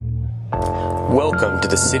Welcome to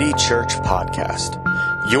the City Church Podcast,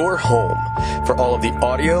 your home for all of the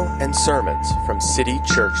audio and sermons from City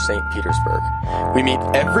Church St. Petersburg. We meet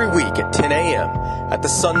every week at 10 a.m. at the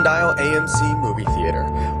Sundial AMC Movie Theater,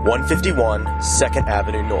 151 2nd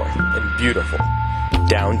Avenue North in beautiful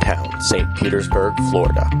downtown St. Petersburg,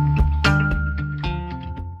 Florida.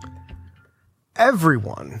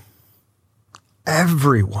 Everyone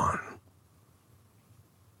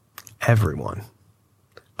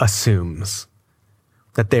assumes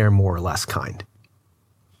that they are more or less kind.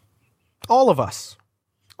 All of us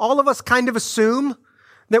kind of assume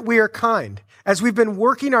that we are kind. As we've been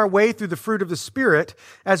working our way through the fruit of the Spirit,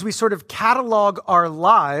 as we sort of catalog our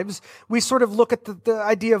lives, we sort of look at the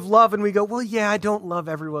idea of love and we go, well, yeah, I don't love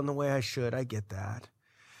everyone the way I should. I get that.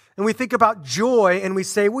 And we think about joy and we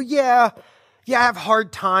say, well, yeah, I have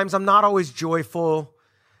hard times. I'm not always joyful.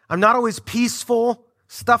 I'm not always peaceful.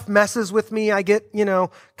 Stuff messes with me. I get,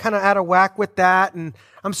 kind of out of whack with that. And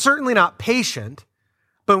I'm certainly not patient.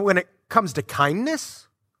 But when it comes to kindness,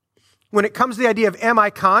 when it comes to the idea of, am I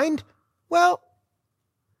kind? Well,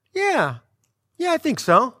 yeah, I think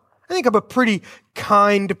so. I think I'm a pretty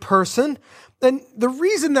kind person. And the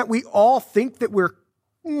reason that we all think that we're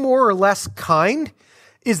more or less kind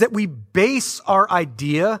is that we base our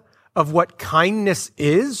idea of what kindness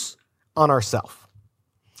is on ourselves.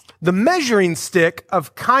 The measuring stick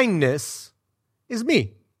of kindness is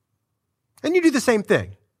me. And you do the same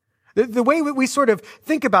thing. The way we sort of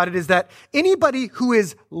think about it is that anybody who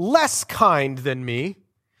is less kind than me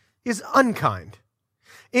is unkind.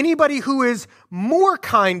 Anybody who is more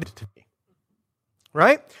kind to me,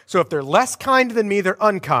 right? So if they're less kind than me, they're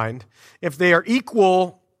unkind. If they are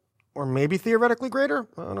equal, or maybe theoretically greater,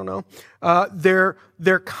 I don't know,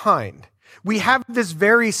 they're kind. We have this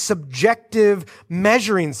very subjective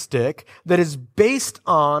measuring stick that is based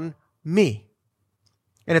on me.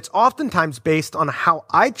 And it's oftentimes based on how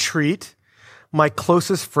I treat my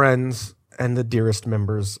closest friends and the dearest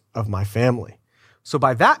members of my family. So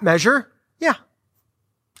by that measure, yeah,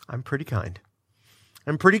 I'm pretty kind.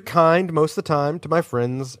 I'm pretty kind most of the time to my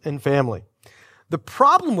friends and family. The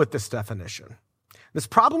problem with this definition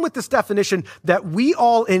that we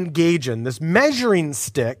all engage in, this measuring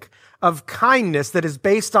stick of kindness that is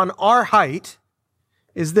based on our height,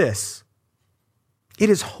 is this. It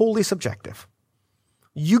is wholly subjective.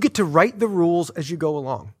 You get to write the rules as you go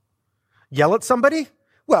along. Yell at somebody?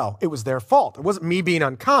 Well, it was their fault. It wasn't me being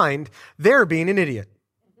unkind. They're being an idiot.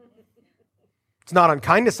 It's not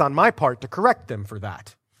unkindness on my part to correct them for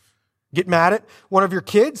that. Get mad at one of your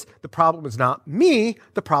kids? The problem is not me.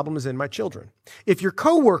 The problem is in my children. If your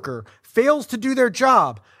coworker fails to do their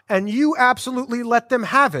job and you absolutely let them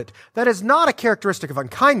have it, that is not a characteristic of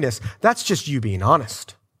unkindness. That's just you being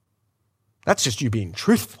honest. That's just you being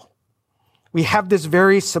truthful. We have this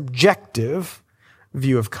very subjective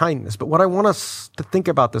view of kindness. But what I want us to think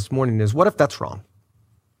about this morning is, what if that's wrong?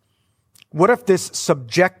 What if this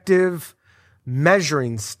subjective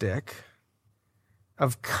measuring stick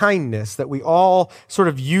of kindness that we all sort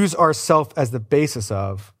of use ourselves as the basis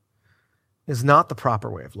of is not the proper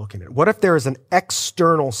way of looking at it? What if there is an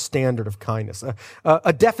external standard of kindness,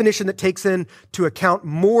 a definition that takes into account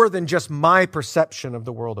more than just my perception of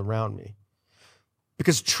the world around me?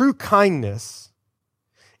 Because true kindness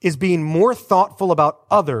is being more thoughtful about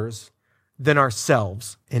others than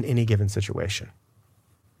ourselves in any given situation.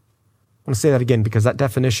 I want to say that again because that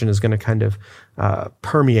definition is going to kind of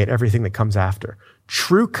permeate everything that comes after.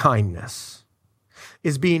 True kindness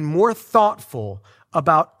is being more thoughtful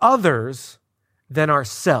about others than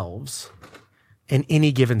ourselves in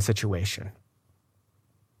any given situation.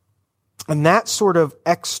 And that sort of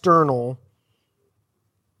external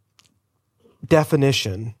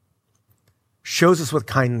definition shows us what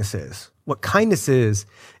kindness is. What kindness is,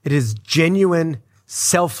 it is genuine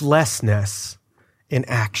selflessness in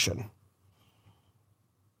action.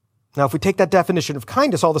 Now, if we take that definition of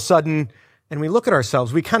kindness all of a sudden and we look at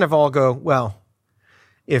ourselves, we kind of all go, well,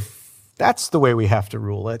 if that's the way we have to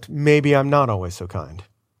rule it, maybe I'm not always so kind.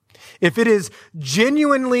 If it is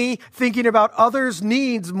genuinely thinking about others'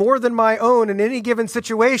 needs more than my own in any given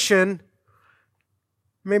situation,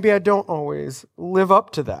 maybe I don't always live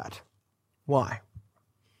up to that. Why?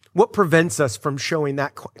 What prevents us from showing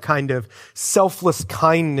that kind of selfless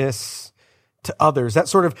kindness to others, that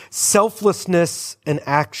sort of selflessness in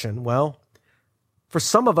action? Well, for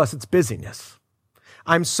some of us, it's busyness.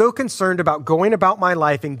 I'm so concerned about going about my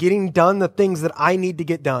life and getting done the things that I need to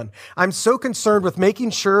get done. I'm so concerned with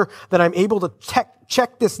making sure that I'm able to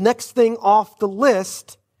check this next thing off the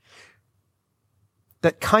list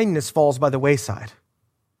that kindness falls by the wayside.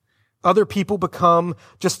 Other people become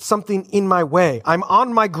just something in my way. I'm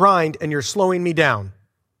on my grind and you're slowing me down.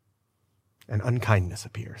 And unkindness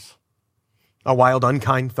appears. A wild,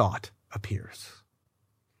 unkind thought appears.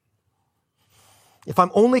 If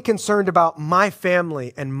I'm only concerned about my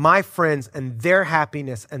family and my friends and their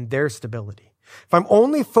happiness and their stability, if I'm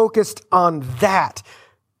only focused on that,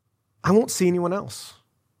 I won't see anyone else.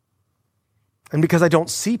 And because I don't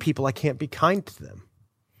see people, I can't be kind to them.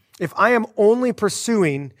 If I am only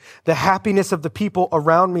pursuing the happiness of the people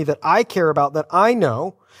around me that I care about, that I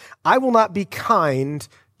know, I will not be kind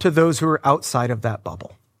to those who are outside of that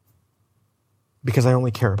bubble because I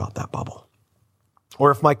only care about that bubble. Or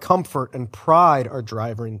if my comfort and pride are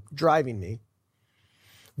driving me,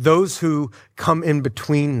 those who come in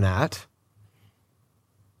between that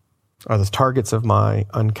are the targets of my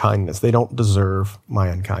unkindness. They don't deserve my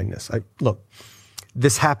unkindness. Look,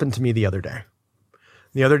 this happened to me the other day.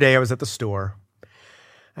 The other day I was at the store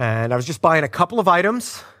and I was just buying a couple of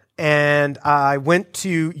items and I went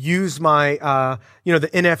to use my, the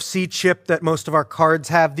NFC chip that most of our cards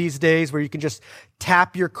have these days where you can just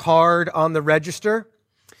tap your card on the register.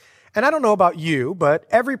 And I don't know about you, but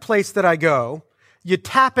every place that I go, you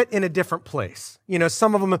tap it in a different place.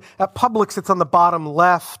 Some of them at Publix, it's on the bottom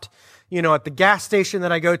left. At the gas station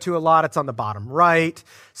that I go to a lot, it's on the bottom right.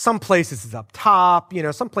 Some places it's up top.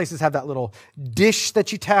 Some places have that little dish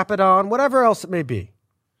that you tap it on, whatever else it may be.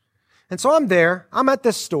 And so I'm at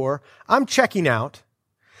this store, I'm checking out,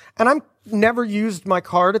 and I've never used my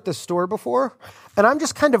card at this store before, and I'm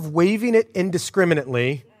just kind of waving it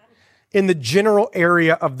indiscriminately in the general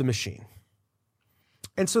area of the machine.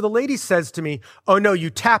 And so the lady says to me, "Oh no, you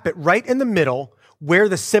tap it right in the middle where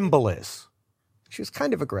the symbol is." She was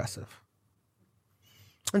kind of aggressive.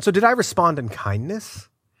 And so did I respond in kindness?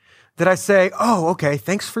 Did I say, "Oh, okay,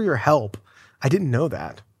 thanks for your help. I didn't know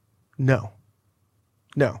that"? No.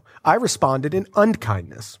 I responded in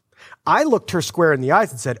unkindness. I looked her square in the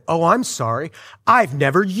eyes and said, "Oh, I'm sorry. I've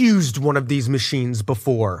never used one of these machines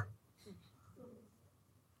before."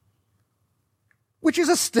 Which is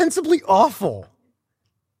ostensibly awful.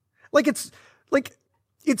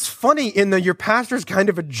 It's funny in the your pastor's kind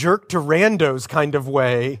of a jerk to randos kind of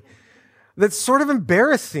way. That's sort of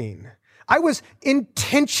embarrassing. I was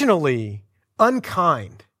intentionally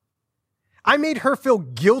unkind. I made her feel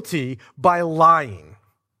guilty by lying.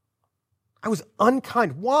 I was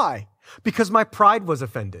unkind. Why? Because my pride was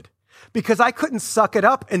offended. Because I couldn't suck it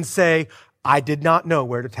up and say, "I did not know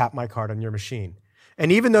where to tap my card on your machine.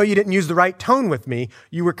 And even though you didn't use the right tone with me,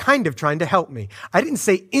 you were kind of trying to help me." I didn't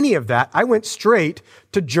say any of that. I went straight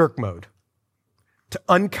to jerk mode, to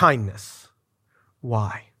unkindness.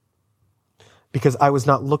 Why? Because I was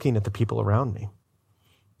not looking at the people around me.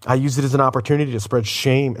 I used it as an opportunity to spread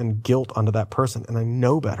shame and guilt onto that person, and I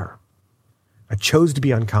know better. I chose to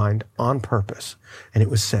be unkind on purpose, and it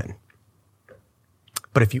was sin.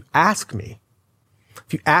 But if you ask me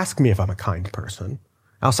if I'm a kind person,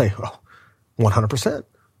 I'll say, 100%.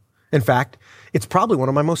 In fact, it's probably one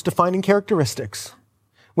of my most defining characteristics.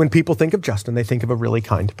 When people think of Justin, they think of a really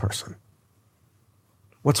kind person.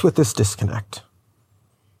 What's with this disconnect?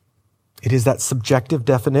 It is that subjective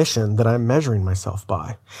definition that I'm measuring myself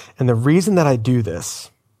by. And the reason that I do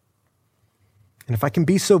this, and if I can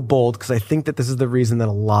be so bold, because I think that this is the reason that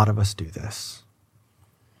a lot of us do this,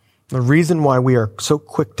 the reason why we are so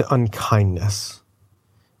quick to unkindness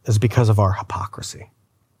is because of our hypocrisy.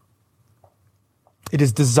 It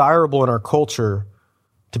is desirable in our culture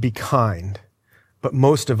to be kind, but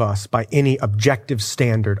most of us, by any objective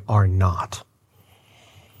standard, are not.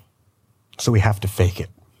 So we have to fake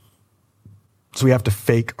it. So we have to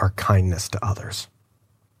fake our kindness to others.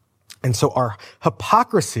 And so our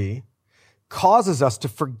hypocrisy causes us to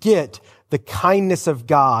forget the kindness of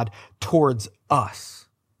God towards us.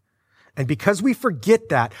 And because we forget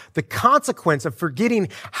that, the consequence of forgetting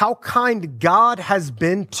how kind God has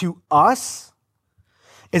been to us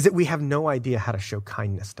is that we have no idea how to show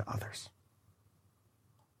kindness to others.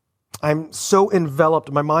 I'm so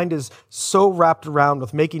enveloped, my mind is so wrapped around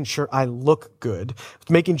with making sure I look good, with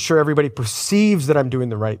making sure everybody perceives that I'm doing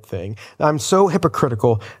the right thing. I'm so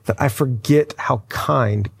hypocritical that I forget how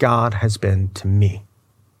kind God has been to me.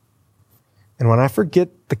 And when I forget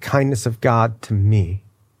the kindness of God to me,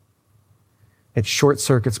 it short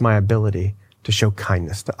circuits my ability to show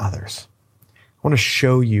kindness to others. I want to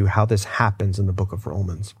show you how this happens in the book of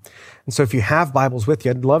Romans. And so if you have Bibles with you,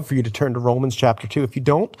 I'd love for you to turn to Romans chapter 2. If you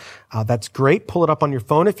don't, that's great. Pull it up on your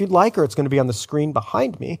phone if you'd like, or it's going to be on the screen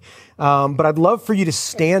behind me. But I'd love for you to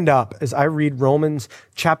stand up as I read Romans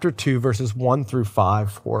chapter 2, verses 1 through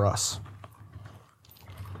 5 for us.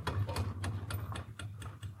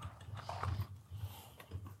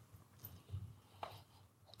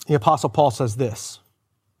 The Apostle Paul says this,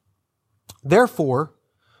 "Therefore,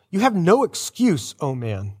 you have no excuse, O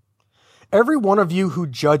man, every one of you who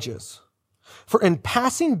judges. For in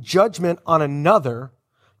passing judgment on another,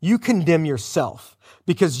 you condemn yourself,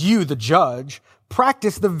 because you, the judge,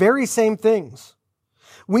 practice the very same things.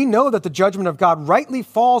 We know that the judgment of God rightly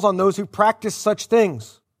falls on those who practice such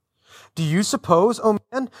things. Do you suppose, O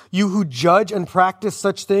man, you who judge and practice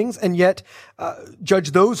such things, and yet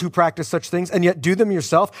judge those who practice such things, and yet do them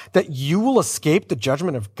yourself, that you will escape the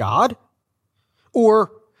judgment of God?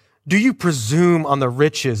 Or do you presume on the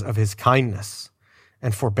riches of his kindness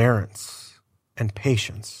and forbearance and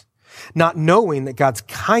patience, not knowing that God's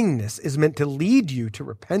kindness is meant to lead you to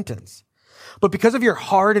repentance? But because of your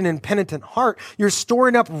hard and impenitent heart, you're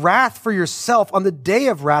storing up wrath for yourself on the day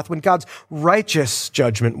of wrath when God's righteous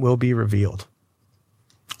judgment will be revealed."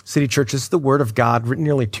 City Church, this is the word of God written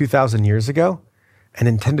nearly 2,000 years ago and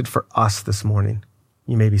intended for us this morning.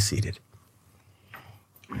 You may be seated.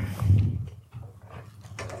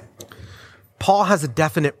 Paul has a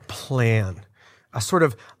definite plan, a sort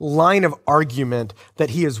of line of argument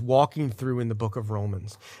that he is walking through in the book of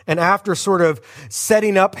Romans. And after sort of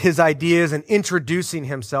setting up his ideas and introducing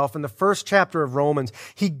himself in the first chapter of Romans,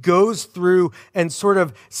 he goes through and sort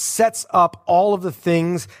of sets up all of the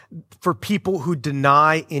things for people who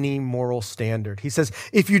deny any moral standard. He says,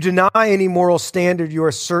 if you deny any moral standard, you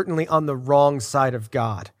are certainly on the wrong side of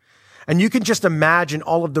God. And you can just imagine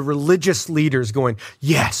all of the religious leaders going,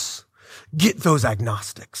 yes, get those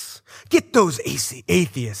agnostics. Get those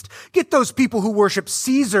atheists. Get those people who worship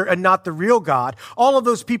Caesar and not the real God. All of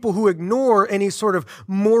those people who ignore any sort of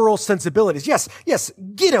moral sensibilities. Yes,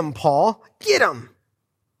 get them, Paul. Get them.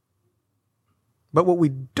 But what we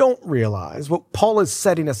don't realize, what Paul is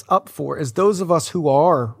setting us up for, is those of us who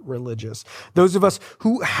are religious, those of us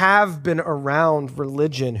who have been around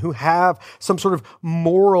religion, who have some sort of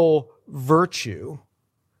moral virtue,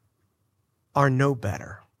 are no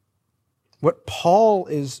better. What Paul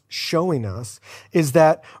is showing us is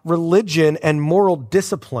that religion and moral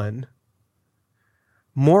discipline,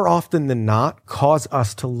 more often than not, cause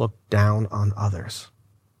us to look down on others.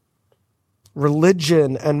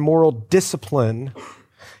 Religion and moral discipline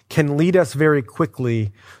can lead us very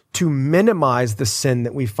quickly to minimize the sin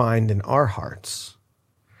that we find in our hearts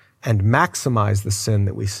and maximize the sin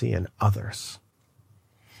that we see in others.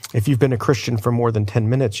 If you've been a Christian for more than 10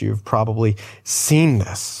 minutes, you've probably seen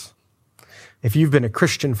this. If you've been a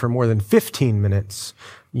Christian for more than 15 minutes,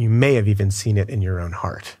 you may have even seen it in your own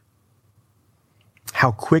heart.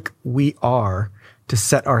 How quick we are to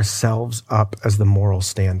set ourselves up as the moral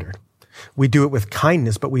standard. We do it with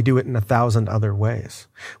kindness, but we do it in 1,000 other ways.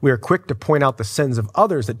 We are quick to point out the sins of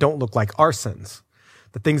others that don't look like our sins.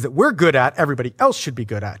 The things that we're good at, everybody else should be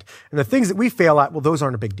good at. And the things that we fail at, well, those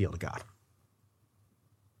aren't a big deal to God.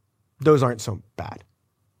 Those aren't so bad.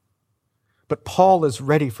 But Paul is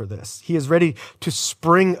ready for this. He is ready to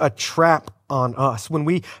spring a trap on us. When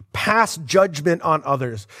we pass judgment on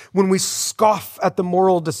others, when we scoff at the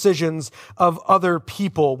moral decisions of other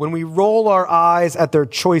people, when we roll our eyes at their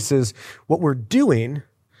choices, what we're doing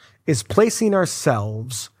is placing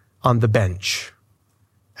ourselves on the bench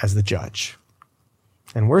as the judge.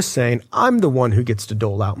 And we're saying, I'm the one who gets to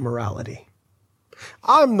dole out morality.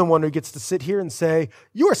 I'm the one who gets to sit here and say,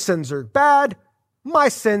 your sins are bad. My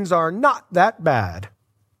sins are not that bad.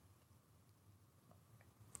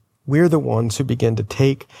 We're the ones who begin to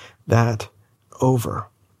take that over.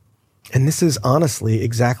 And this is honestly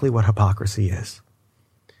exactly what hypocrisy is.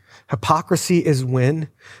 Hypocrisy is when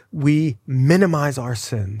we minimize our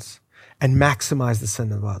sins and maximize the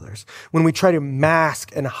sin of others. When we try to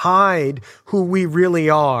mask and hide who we really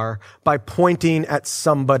are by pointing at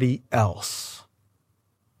somebody else.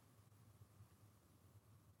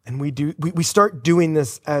 And we start doing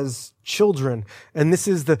this as children. And this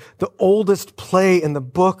is the oldest play in the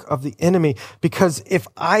book of the enemy. Because if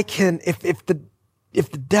the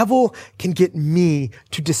devil can get me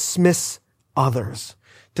to dismiss others,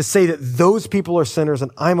 to say that those people are sinners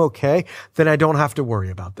and I'm okay, then I don't have to worry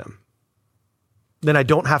about them. Then I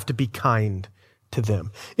don't have to be kind to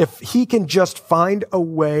them. If he can just find a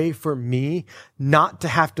way for me not to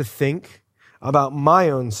have to think about my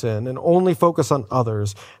own sin and only focus on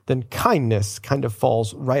others, then kindness kind of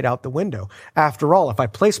falls right out the window. After all, if I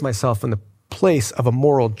place myself in the place of a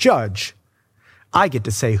moral judge, I get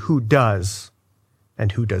to say who does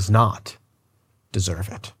and who does not deserve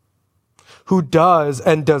it. Who does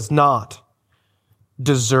and does not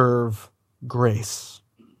deserve grace.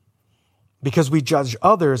 Because we judge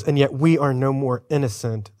others, and yet we are no more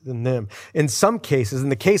innocent than them. In some cases, in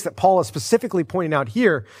the case that Paul is specifically pointing out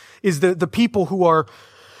here, is the people who are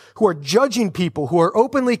who are judging people, who are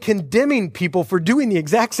openly condemning people for doing the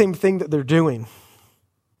exact same thing that they're doing.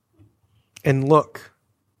 And look,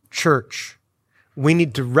 church, we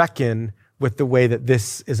need to reckon with the way that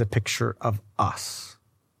this is a picture of us.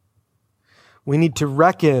 We need to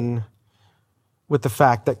reckon with the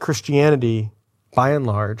fact that Christianity, by and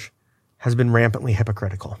large, has been rampantly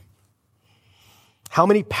hypocritical. How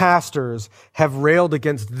many pastors have railed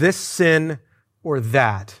against this sin or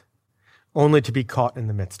that, only to be caught in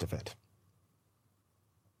the midst of it?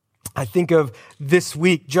 I think of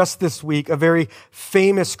just this week, a very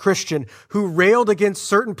famous Christian who railed against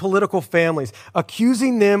certain political families,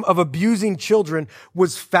 accusing them of abusing children,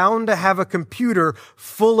 was found to have a computer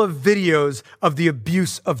full of videos of the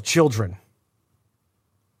abuse of children.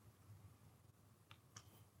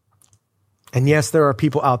 And yes, there are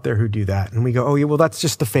people out there who do that. And we go, oh yeah, well, that's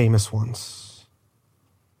just the famous ones.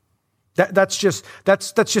 That's just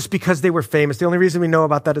because they were famous. The only reason we know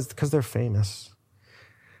about that is because they're famous.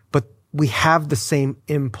 But we have the same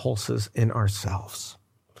impulses in ourselves.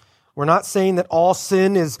 We're not saying that all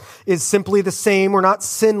sin is simply the same. We're not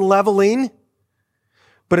sin leveling.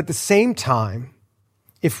 But at the same time,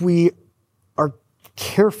 if we are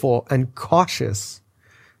careful and cautious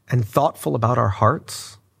and thoughtful about our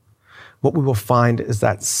hearts, what we will find is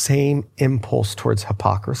that same impulse towards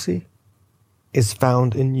hypocrisy is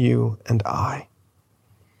found in you and I.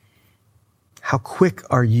 How quick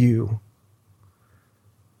are you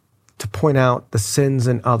to point out the sins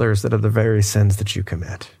in others that are the very sins that you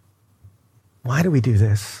commit? Why do we do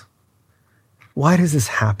this? Why does this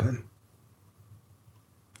happen?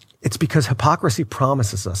 It's because hypocrisy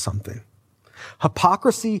promises us something.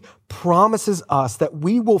 Hypocrisy promises us that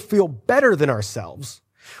we will feel better than ourselves,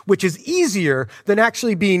 which is easier than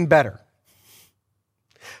actually being better.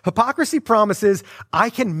 Hypocrisy promises, I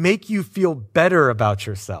can make you feel better about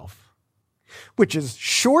yourself, which is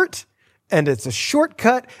short, and it's a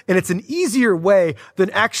shortcut, and it's an easier way than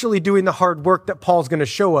actually doing the hard work that Paul's going to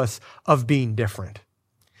show us of being different.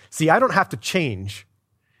 See, I don't have to change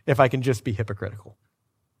if I can just be hypocritical.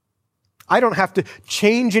 I don't have to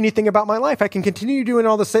change anything about my life. I can continue doing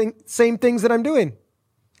all the same things that I'm doing.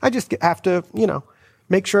 I just have to,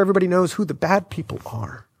 make sure everybody knows who the bad people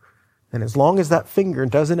are. And as long as that finger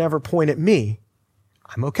doesn't ever point at me,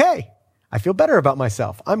 I'm okay. I feel better about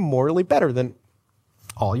myself. I'm morally better than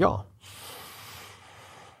all y'all.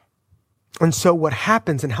 And so what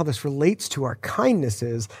happens and how this relates to our kindness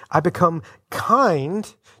is I become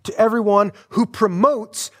kind to everyone who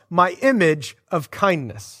promotes my image of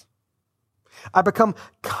kindness. I become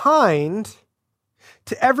kind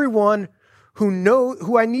to everyone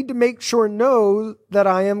who I need to make sure knows that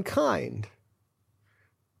I am kind.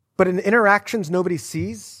 But in interactions nobody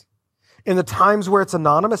sees, in the times where it's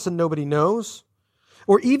anonymous and nobody knows,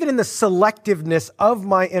 or even in the selectiveness of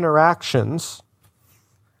my interactions,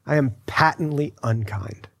 I am patently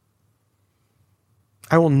unkind.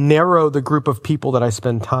 I will narrow the group of people that I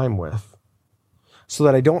spend time with so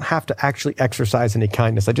that I don't have to actually exercise any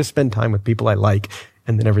kindness. I just spend time with people I like,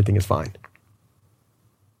 and then everything is fine.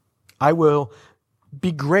 I will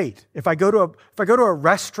be great. If I go to a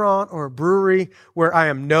restaurant or a brewery where I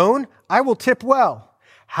am known, I will tip well.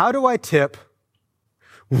 How do I tip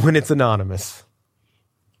when it's anonymous?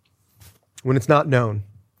 When it's not known?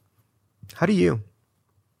 How do you?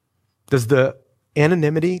 Does the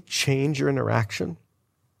anonymity change your interaction?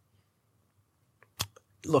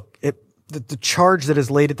 Look, the charge that is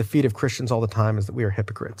laid at the feet of Christians all the time is that we are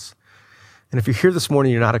hypocrites. And if you're here this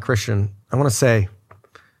morning, you're not a Christian, I want to say,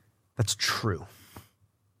 that's true.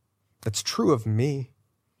 That's true of me.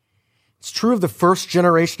 It's true of the first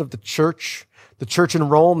generation of the church in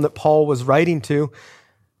Rome that Paul was writing to,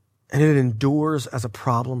 and it endures as a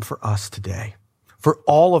problem for us today, for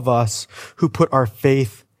all of us who put our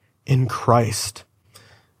faith in Christ.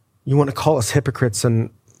 You want to call us hypocrites, and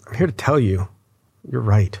I'm here to tell you, you're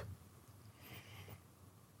right.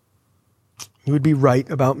 You would be right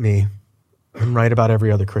about me. I'm right about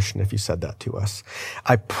every other Christian if you said that to us.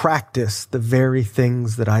 I practice the very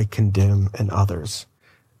things that I condemn in others,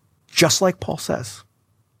 just like Paul says.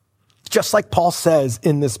 Just like Paul says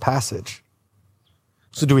in this passage.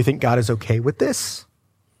 So do we think God is okay with this?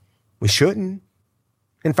 We shouldn't.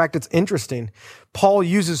 In fact, it's interesting. Paul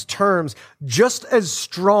uses terms just as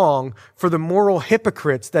strong for the moral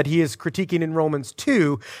hypocrites that he is critiquing in Romans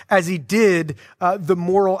 2 as he did the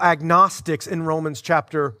moral agnostics in Romans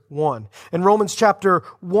chapter 1. In Romans chapter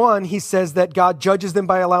 1, he says that God judges them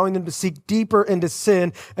by allowing them to seek deeper into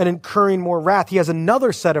sin and incurring more wrath. He has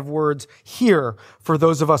another set of words here for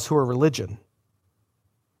those of us who are religion.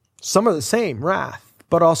 Some are the same, wrath,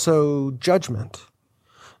 but also judgment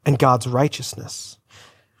and God's righteousness.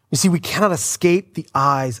 You see, we cannot escape the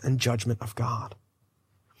eyes and judgment of God.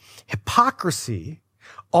 Hypocrisy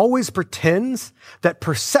always pretends that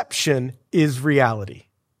perception is reality.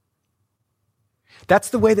 That's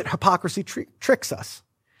the way that hypocrisy tricks us.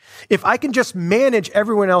 If I can just manage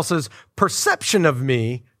everyone else's perception of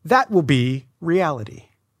me, that will be reality.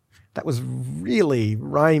 That was really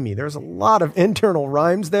rhymey. There's a lot of internal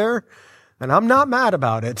rhymes there, and I'm not mad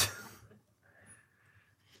about it.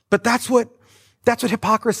 But that's what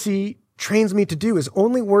hypocrisy trains me to do, is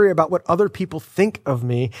only worry about what other people think of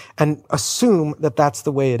me and assume that that's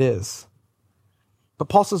the way it is. But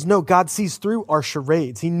Paul says, no, God sees through our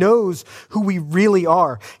charades. He knows who we really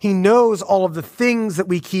are. He knows all of the things that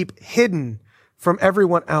we keep hidden from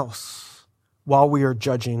everyone else while we are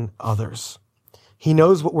judging others. He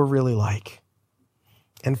knows what we're really like.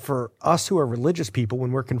 And for us who are religious people,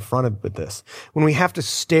 when we're confronted with this, when we have to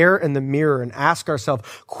stare in the mirror and ask ourselves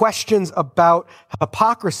questions about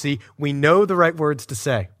hypocrisy, we know the right words to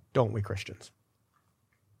say, don't we, Christians?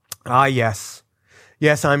 Yes,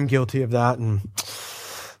 I'm guilty of that. And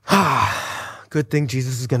good thing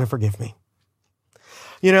Jesus is going to forgive me.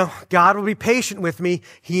 God will be patient with me.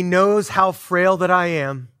 He knows how frail that I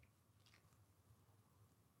am.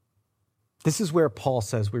 This is where Paul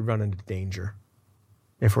says we run into danger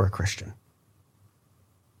if we're a Christian.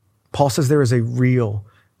 Paul says there is a real,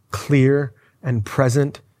 clear, and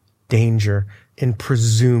present danger in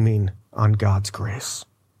presuming on God's grace,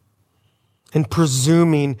 in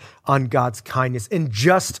presuming on God's kindness, in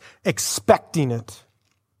just expecting it.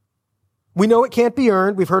 We know it can't be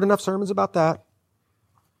earned. We've heard enough sermons about that.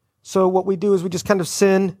 So what we do is we just kind of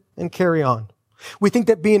sin and carry on. We think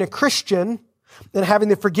that being a Christian and having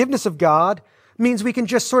the forgiveness of God means we can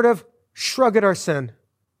just sort of shrug at our sin.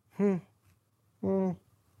 And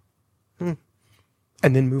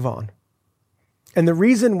then move on. And the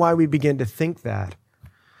reason why we begin to think that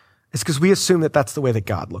is because we assume that that's the way that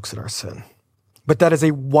God looks at our sin. But that is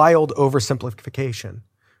a wild oversimplification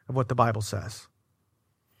of what the Bible says.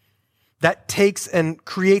 That takes and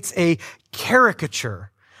creates a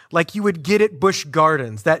caricature like you would get at Busch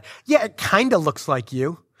Gardens. That, it kind of looks like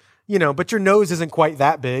you, but your nose isn't quite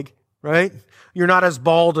that big, right? You're not as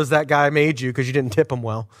bald as that guy made you because you didn't tip him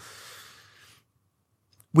well.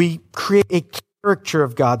 We create a caricature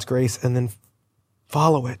of God's grace and then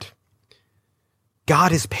follow it.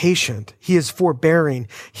 God is patient. He is forbearing.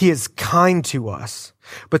 He is kind to us.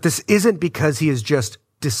 But this isn't because he is just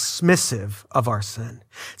dismissive of our sin.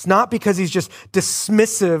 It's not because he's just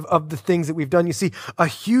dismissive of the things that we've done. You see, a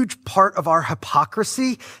huge part of our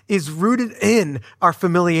hypocrisy is rooted in our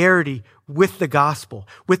familiarity with the gospel,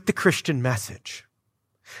 with the Christian message.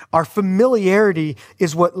 Our familiarity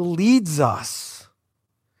is what leads us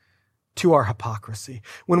to our hypocrisy.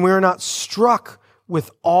 When we are not struck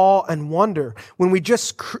with awe and wonder, when we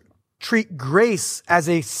just treat grace as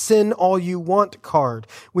a sin all you want card,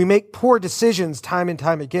 we make poor decisions time and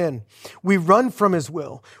time again. We run from his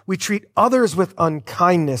will. We treat others with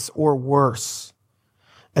unkindness or worse.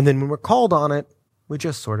 And then when we're called on it, we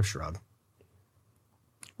just sort of shrug.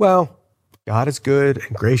 Well, God is good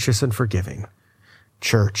and gracious and forgiving.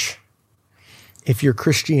 Church, if your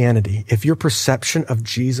Christianity, if your perception of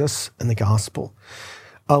Jesus and the gospel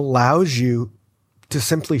allows you to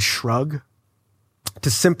simply shrug, to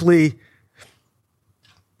simply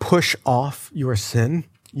push off your sin,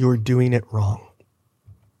 you're doing it wrong.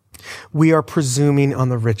 We are presuming on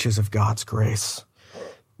the riches of God's grace.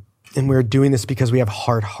 And we're doing this because we have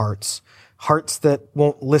hard hearts, hearts that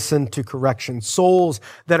won't listen to correction, souls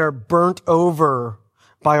that are burnt over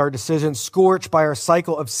by our decisions, scorched by our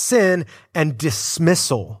cycle of sin and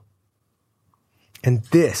dismissal. And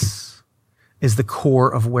this is the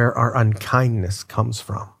core of where our unkindness comes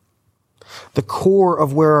from. The core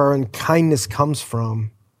of where our unkindness comes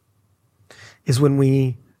from is when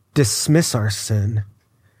we dismiss our sin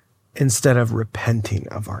instead of repenting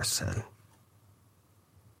of our sin.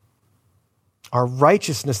 Our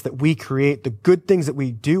righteousness that we create, the good things that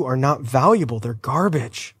we do are not valuable. They're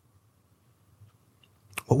garbage.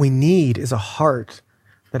 What we need is a heart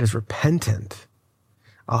that is repentant,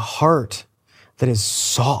 a heart that is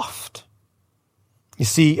soft. You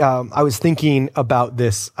see, I was thinking about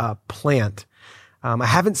this plant. I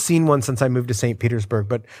haven't seen one since I moved to St. Petersburg,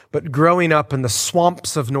 but growing up in the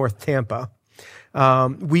swamps of North Tampa,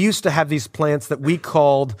 we used to have these plants that we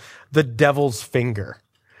called the devil's finger.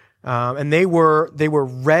 And they were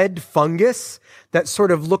red fungus that sort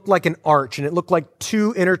of looked like an arch, and it looked like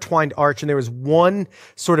two intertwined arch, and there was one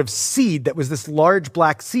sort of seed that was this large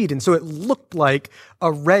black seed, and so it looked like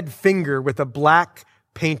a red finger with a black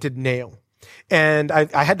painted nail. And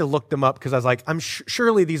I had to look them up because I was like,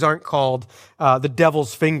 surely these aren't called the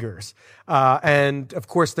devil's fingers. And of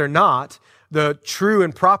course they're not. The true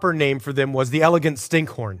and proper name for them was the elegant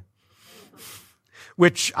stinkhorn,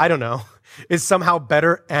 which, I don't know, is somehow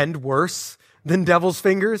better and worse than devil's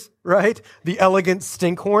fingers, right? The elegant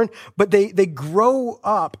stinkhorn. But they grow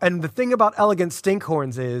up. And the thing about elegant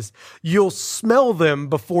stinkhorns is you'll smell them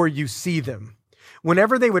before you see them.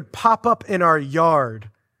 Whenever they would pop up in our yard,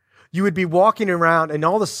 you would be walking around and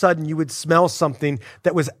all of a sudden you would smell something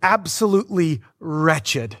that was absolutely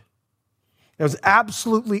wretched. It was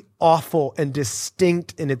absolutely awful and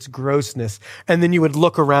distinct in its grossness. And then you would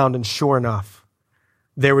look around and sure enough,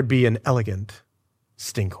 there would be an elegant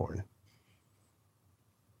stinkhorn.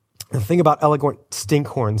 The thing about elegant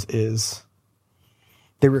stinkhorns is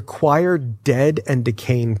they require dead and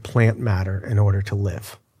decaying plant matter in order to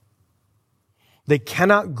live. They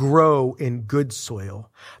cannot grow in good soil.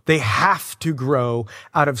 They have to grow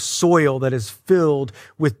out of soil that is filled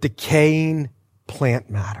with decaying plant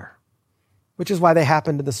matter, which is why they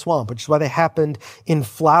happened in the swamp, which is why they happened in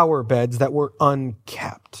flower beds that were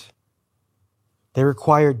unkept. They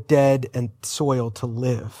require dead and soil to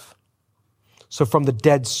live. So from the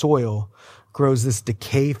dead soil grows this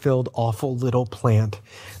decay-filled, awful little plant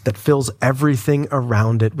that fills everything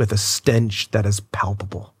around it with a stench that is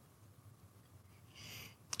palpable.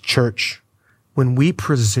 Church, when we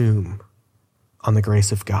presume on the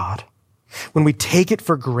grace of God, when we take it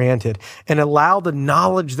for granted and allow the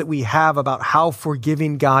knowledge that we have about how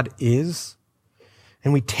forgiving God is,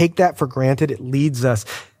 and we take that for granted, it leads us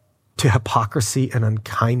to hypocrisy and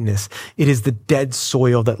unkindness. It is the dead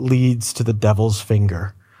soil that leads to the devil's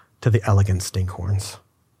finger, to the elegant stinkhorns.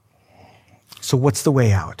 So what's the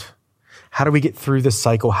way out? How do we get through this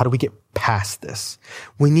cycle? How do we get past this?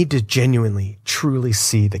 We need to genuinely, truly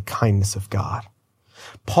see the kindness of God.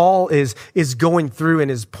 Paul is going through, and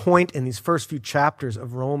his point in these first few chapters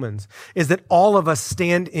of Romans is that all of us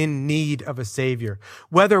stand in need of a Savior.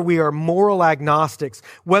 Whether we are moral agnostics,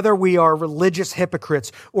 whether we are religious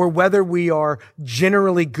hypocrites, or whether we are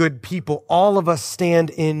generally good people, all of us stand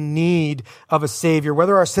in need of a Savior.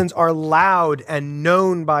 Whether our sins are loud and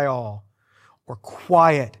known by all, or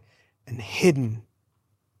quiet and hidden.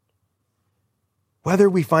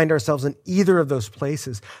 Whether we find ourselves in either of those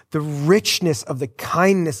places, the richness of the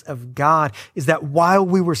kindness of God is that while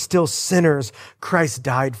we were still sinners, Christ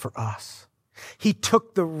died for us. He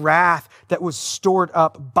took the wrath that was stored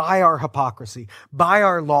up by our hypocrisy, by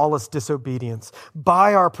our lawless disobedience,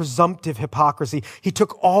 by our presumptive hypocrisy. He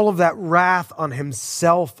took all of that wrath on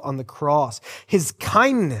himself on the cross. His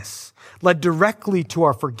kindness led directly to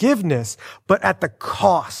our forgiveness, but at the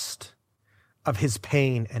cost of his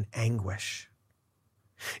pain and anguish.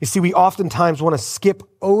 You see, we oftentimes want to skip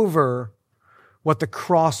over what the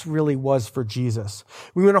cross really was for Jesus.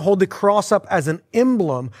 We want to hold the cross up as an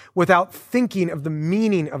emblem without thinking of the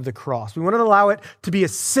meaning of the cross. We want to allow it to be a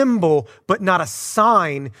symbol, but not a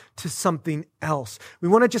sign to something else. We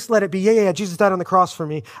want to just let it be, yeah, Jesus died on the cross for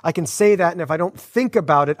me. I can say that, and if I don't think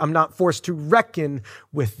about it, I'm not forced to reckon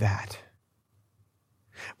with that.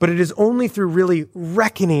 But it is only through really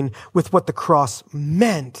reckoning with what the cross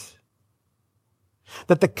meant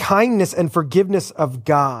that the kindness and forgiveness of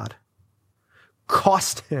God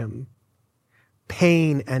cost him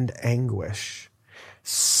pain and anguish,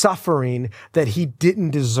 suffering that he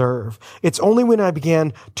didn't deserve. It's only when I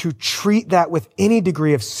began to treat that with any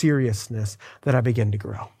degree of seriousness that I began to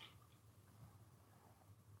grow.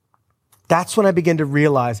 That's when I began to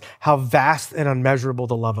realize how vast and unmeasurable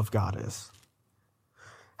the love of God is.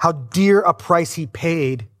 How dear a price he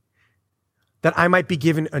paid that I might be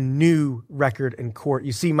given a new record in court.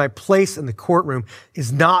 You see, my place in the courtroom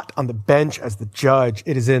is not on the bench as the judge.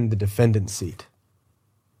 It is in the defendant's seat.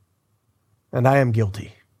 And I am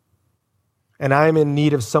guilty. And I am in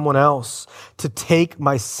need of someone else to take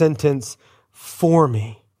my sentence for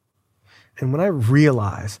me. And when I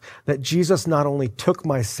realize that Jesus not only took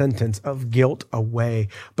my sentence of guilt away,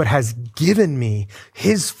 but has given me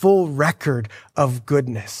his full record of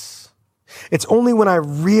goodness, it's only when I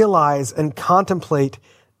realize and contemplate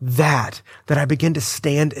that I begin to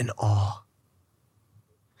stand in awe.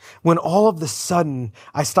 When all of the sudden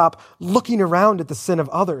I stop looking around at the sin of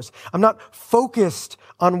others. I'm not focused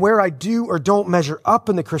on where I do or don't measure up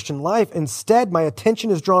in the Christian life. Instead, my attention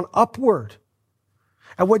is drawn upward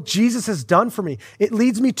at what Jesus has done for me. It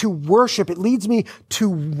leads me to worship. It leads me to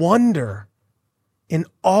wonder in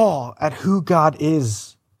awe at who God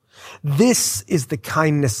is. This is the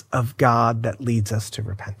kindness of God that leads us to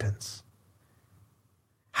repentance.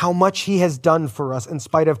 How much he has done for us in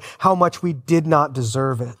spite of how much we did not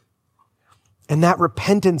deserve it. And that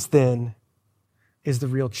repentance then is the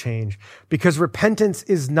real change. Because repentance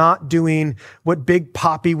is not doing what Big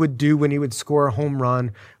Papi would do when he would score a home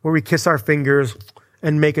run, where we kiss our fingers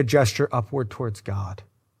and make a gesture upward towards God.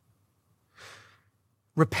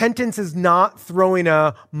 Repentance is not throwing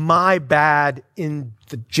a my bad in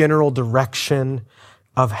the general direction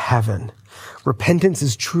of heaven. Repentance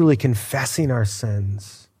is truly confessing our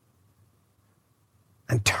sins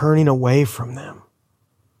and turning away from them.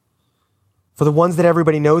 For the ones that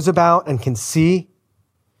everybody knows about and can see,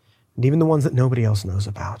 and even the ones that nobody else knows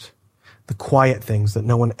about, the quiet things that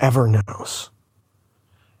no one ever knows.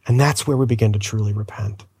 And that's where we begin to truly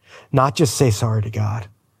repent. Not just say sorry to God,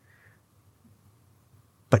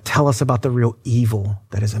 but tell us about the real evil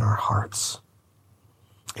that is in our hearts.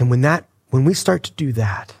 And when we start to do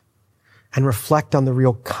that and reflect on the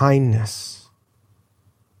real kindness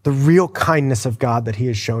of God that he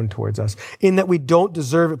has shown towards us, in that we don't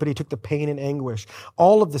deserve it, but he took the pain and anguish,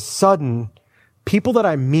 all of a sudden, people that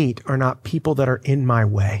I meet are not people that are in my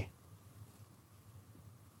way.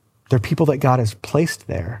 They're people that God has placed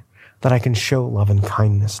there that I can show love and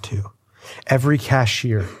kindness to. Every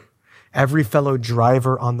cashier, every fellow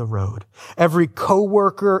driver on the road, every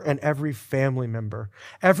coworker and every family member,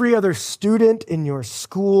 every other student in your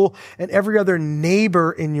school and every other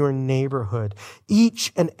neighbor in your neighborhood.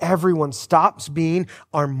 Each and everyone stops being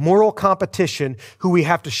our moral competition who we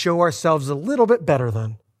have to show ourselves a little bit better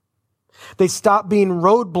than. They stop being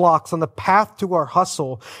roadblocks on the path to our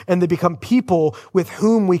hustle, and they become people with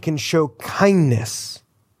whom we can show kindness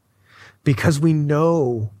because we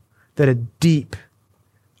know that a deep,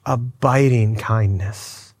 abiding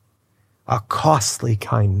kindness, a costly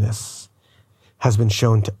kindness has been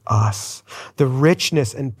shown to us. The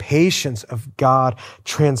richness and patience of God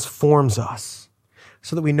transforms us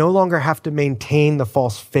so that we no longer have to maintain the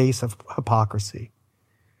false face of hypocrisy.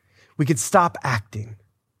 We can stop acting.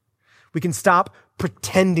 We can stop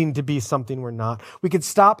pretending to be something we're not. We can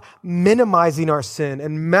stop minimizing our sin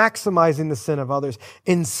and maximizing the sin of others.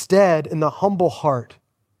 Instead, in the humble heart,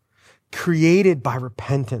 created by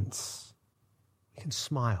repentance, we can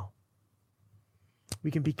smile.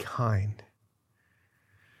 We can be kind.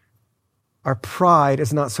 Our pride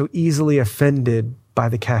is not so easily offended by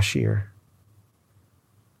the cashier.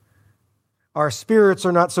 Our spirits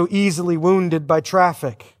are not so easily wounded by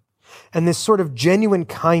traffic. And this sort of genuine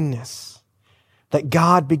kindness that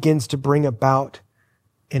God begins to bring about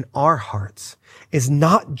in our hearts is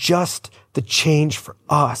not just the change for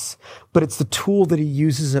us, but it's the tool that he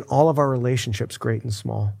uses in all of our relationships, great and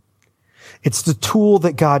small. It's the tool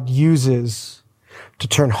that God uses to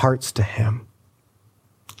turn hearts to him.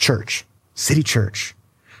 Church, City Church,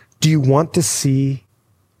 do you want to see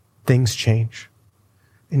things change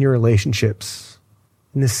in your relationships,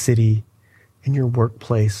 in the city, in your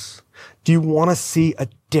workplace? Do you want to see a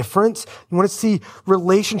difference? You want to see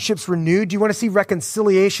relationships renewed? Do you want to see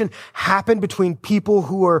reconciliation happen between people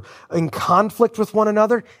who are in conflict with one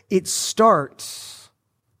another? It starts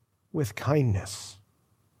with kindness.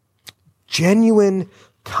 Genuine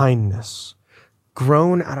kindness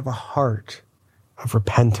grown out of a heart of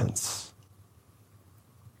repentance.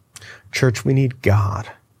 Church, we need God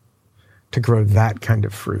to grow that kind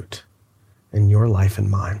of fruit in your life and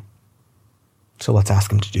mine. So let's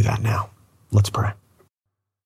ask him to do that now. Let's pray.